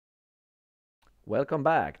Welcome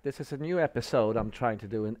back. This is a new episode I'm trying to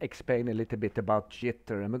do and explain a little bit about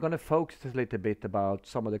jitter. And we're going to focus a little bit about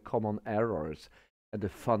some of the common errors and the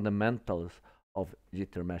fundamentals of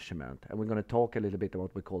jitter measurement. And we're going to talk a little bit about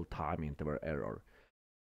what we call time interval error.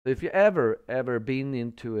 So if you ever been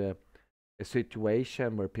into a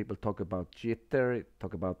situation where people talk about jitter,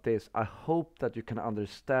 talk about this, I hope that you can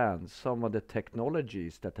understand some of the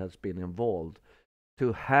technologies that has been involved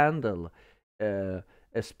to handle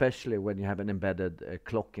especially when you have an embedded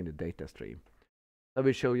clock in the data stream. I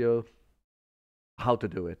will show you how to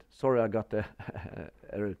do it. Sorry, I got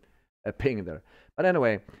a ping there. But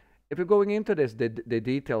anyway, if you're going into this, the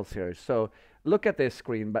details here. So look at this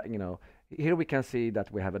screen, but here we can see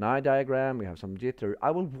that we have an eye diagram, we have some jitter.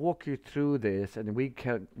 I will walk you through this, and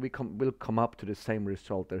we'll come up to the same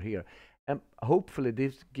result there here. And hopefully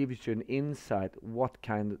this gives you an insight what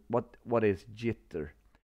is jitter,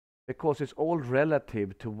 because it's all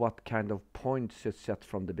relative to what kind of points you set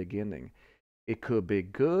from the beginning. It could be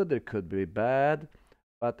good, it could be bad,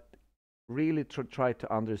 but really try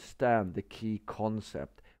to understand the key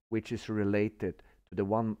concept, which is related to the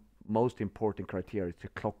one most important criteria, the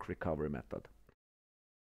clock recovery method.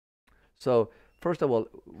 So first of all,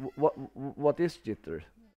 what is jitter?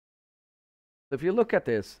 So if you look at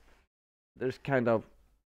this, there's kind of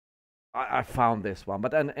I found this one,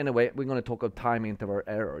 but anyway, we're going to talk about time interval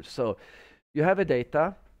errors. So you have a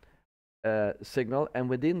data signal, and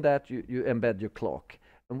within that you embed your clock.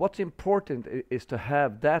 And what's important is to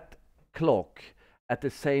have that clock at the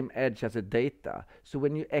same edge as the data. So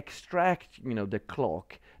when you extract, the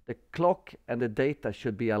clock and the data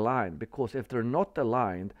should be aligned, because if they're not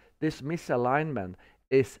aligned, this misalignment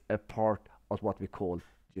is a part of what we call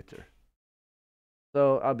jitter.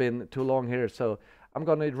 So I've been too long here, so I'm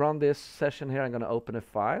going to run this session here. I'm going to open a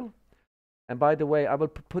file. And by the way, I will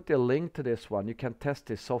put a link to this one. You can test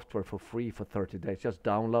this software for free for 30 days. Just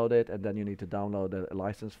download it, and then you need to download a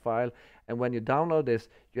license file. And when you download this,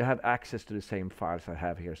 you have access to the same files I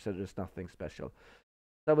have here, so there's nothing special.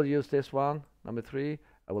 So I will use this one, number 3.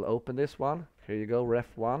 I will open this one. Here you go,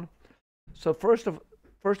 ref1. So first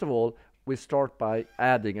of all, we start by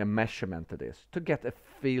adding a measurement to this to get a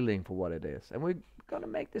feeling for what it is. And we're going to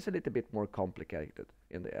make this a little bit more complicated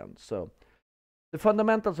in the end. So the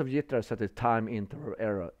fundamentals of jitter are the time interval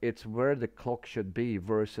error. It's where the clock should be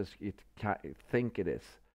versus it think it is.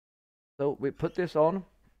 So we put this on.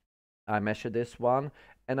 I measure this one,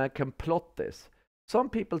 and I can plot this. Some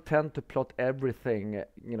people tend to plot everything,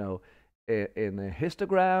 in a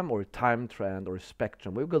histogram or a time trend or a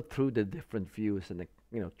spectrum. We'll go through the different views and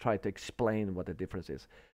try to explain what the difference is.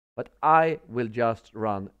 But I will just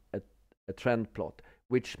run a trend plot,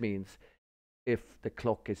 which means if the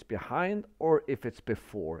clock is behind or if it's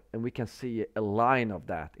before, and we can see a line of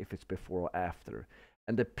that if it's before or after.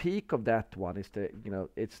 And the peak of that one is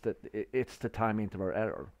it's the time interval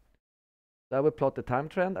error. So I will plot the time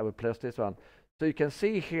trend. I will place this one. So you can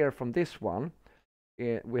see here from this one,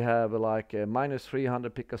 we have like a minus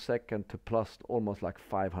 300 picosecond to plus almost like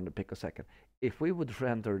 500 picosecond. If we would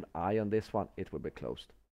render an eye on this one, it would be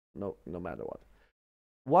closed, no matter what.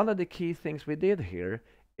 One of the key things we did here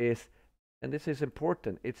is, and this is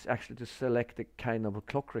important, it's actually to select the kind of a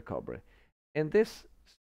clock recovery. In this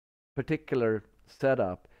particular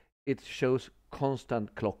setup, it shows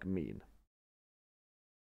constant clock mean.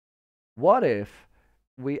 What if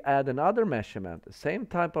we add another measurement, the same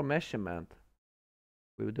type of measurement?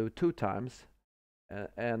 We will do 2 times,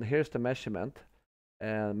 and here's the measurement.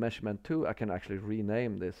 And measurement 2, I can actually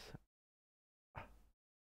rename this.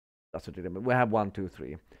 That's what it is. We have 1, 2,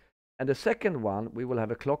 3. And the second one, we will have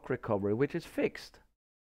a clock recovery, which is fixed.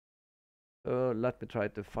 So let me try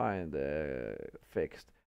to find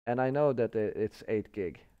fixed. And I know that it's 8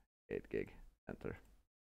 gig. 8 gig. Enter.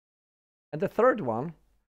 And the third one,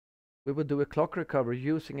 we will do a clock recovery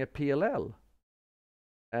using a PLL.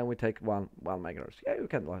 And we take 1 megahertz. Yeah, you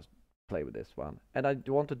can play with this one. And I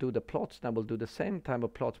want to do the plots, and I will do the same type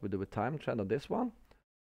of plots. We do a time trend on this one.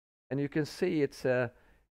 And you can see it's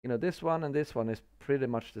this one and this one is pretty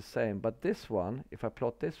much the same, but this one, if I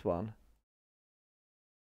plot this one,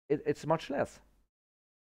 it's much less.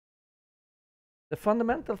 The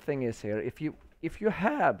fundamental thing is here, if you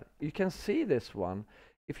can see this one,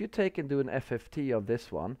 if you take and do an FFT of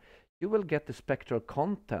this one, you will get the spectral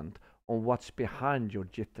content on what's behind your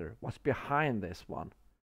jitter, what's behind this one.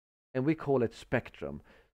 And we call it spectrum.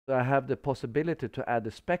 So I have the possibility to add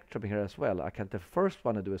a spectrum here as well. I can the first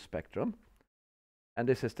one to do a spectrum. And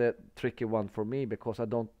this is the tricky one for me, because I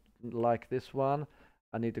don't like this one.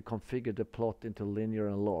 I need to configure the plot into linear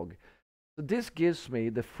and log. So this gives me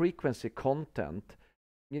the frequency content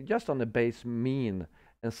just on the base mean,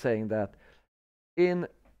 and saying that In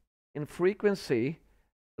frequency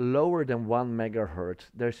lower than 1 megahertz,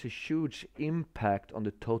 there's a huge impact on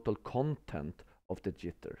the total content of the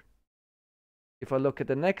jitter. If I look at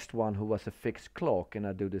the next one, who was a fixed clock, and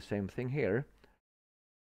I do the same thing here.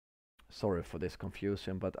 Sorry for this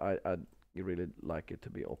confusion, but I really like it to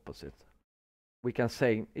be opposite. We can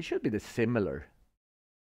say it should be the similar.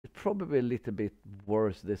 It's probably a little bit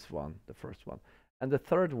worse, this one, the first one. And the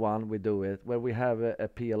third one, we do it where we have a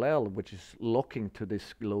PLL, which is locking to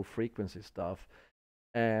this low frequency stuff.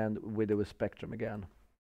 And we do a spectrum again.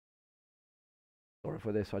 Sorry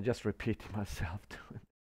for this, I'm just repeating myself doing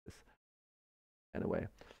this. Anyway,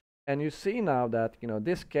 and you see now that, you know,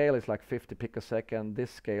 this scale is like 50 picosecond,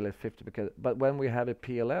 this scale is 50 picosecond, but when we have a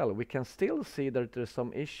PLL, we can still see that there's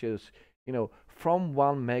some issues, you know, from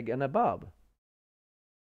 1 meg and above.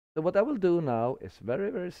 So what I will do now is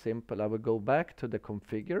very, very simple. I will go back to the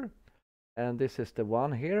configure, and this is the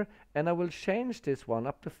one here, and I will change this one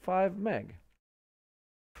up to 5 meg.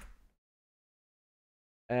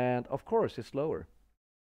 And of course it's lower.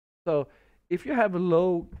 So if you have a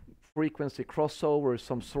low frequency crossover,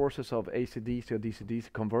 some sources of AC/DC or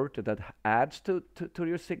DC/DC converter that adds to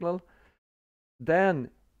your signal,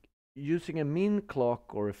 then using a min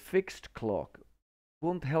clock or a fixed clock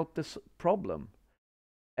won't help this problem.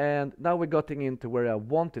 And now we're getting into where I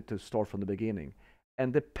wanted to start from the beginning.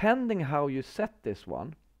 And depending how you set this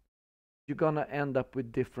one, you're gonna end up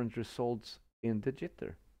with different results in the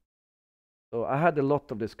jitter. So I had a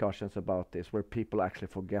lot of discussions about this where people actually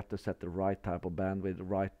forget to set the right type of bandwidth, the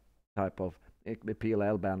right type of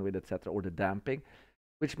PLL bandwidth, etc., or the damping,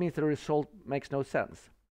 which means the result makes no sense.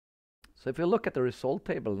 So if you look at the result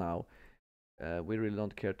table now, we really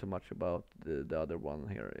don't care too much about the other one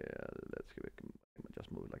here. Let's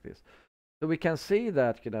just move it like this. So we can see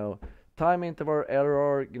that, you know, time interval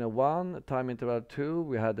error, you know, 1, time interval 2,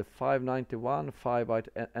 we had the 591, 5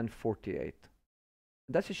 and 48.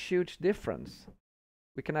 That's a huge difference.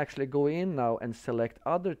 We can actually go in now and select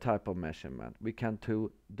other type of measurement. We can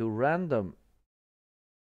do random.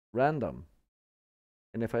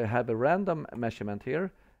 And if I have a random measurement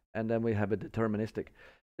here, and then we have a deterministic.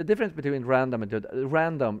 The difference between random and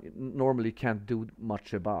random normally can't do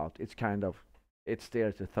much about. It's kind of, it's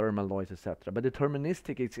there, the thermal noise, etc. But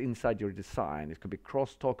deterministic is inside your design. It could be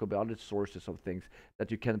crosstalk, could be other sources of things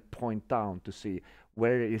that you can point down to see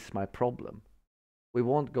where is my problem. We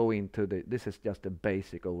won't go into this is just a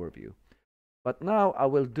basic overview. But now I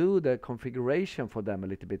will do the configuration for them a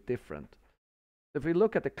little bit different. If we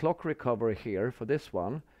look at the clock recovery here for this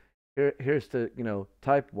one, here's the, you know,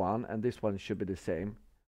 type 1, and this one should be the same.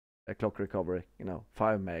 A clock recovery, you know,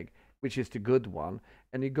 5 meg, which is the good one.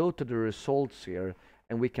 And you go to the results here,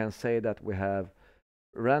 and we can say that we have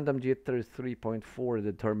random jitter is 3.4,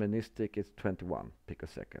 deterministic is 21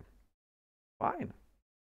 picosecond. Fine.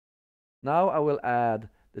 Now I will add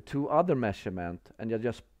the 2 other measurement, and I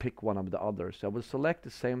just pick one of the others. So I will select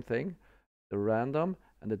the same thing, the random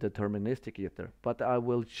and the deterministic jitter, but I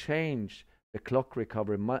will change the clock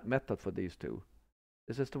recovery method for these 2.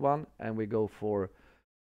 This is the one, and we go for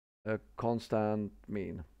a constant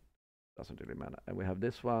mean. Doesn't really matter. And we have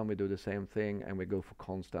this one, we do the same thing, and we go for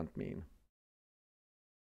constant mean.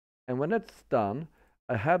 And when it's done,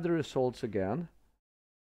 I have the results again.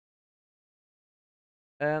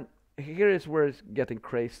 And here is where it's getting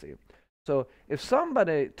crazy. So if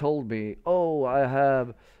somebody told me, oh, I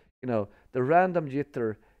have, you know, the random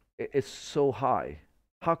jitter is so high,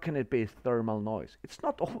 how can it be thermal noise? It's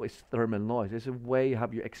not always thermal noise. It's a way how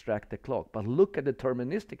you extract the clock. But look at the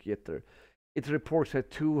deterministic jitter. It reports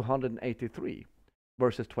at 283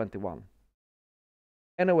 versus 21.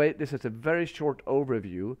 Anyway, this is a very short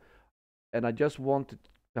overview, and I just wanted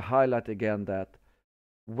to highlight again that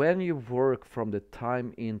when you work from the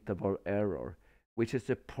time interval error, which is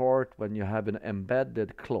the part when you have an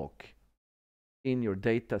embedded clock in your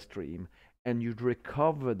data stream, and you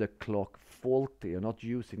recover the clock faulty and not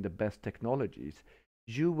using the best technologies,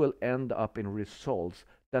 you will end up in results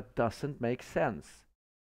that doesn't make sense.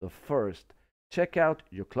 So first, check out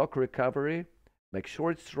your clock recovery, make sure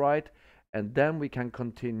it's right, and then we can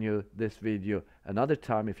continue this video another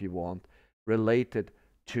time if you want, related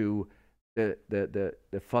to the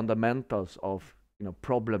fundamentals of, you know,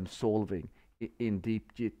 problem solving in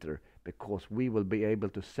deep jitter, because we will be able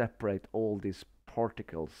to separate all these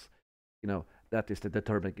particles. You know, that is the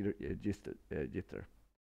determined jitter.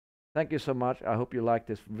 Thank you so much. I hope you like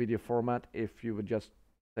this video format. If you would just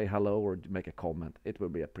say hello or make a comment, it will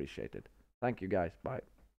be appreciated. Thank you guys. Bye.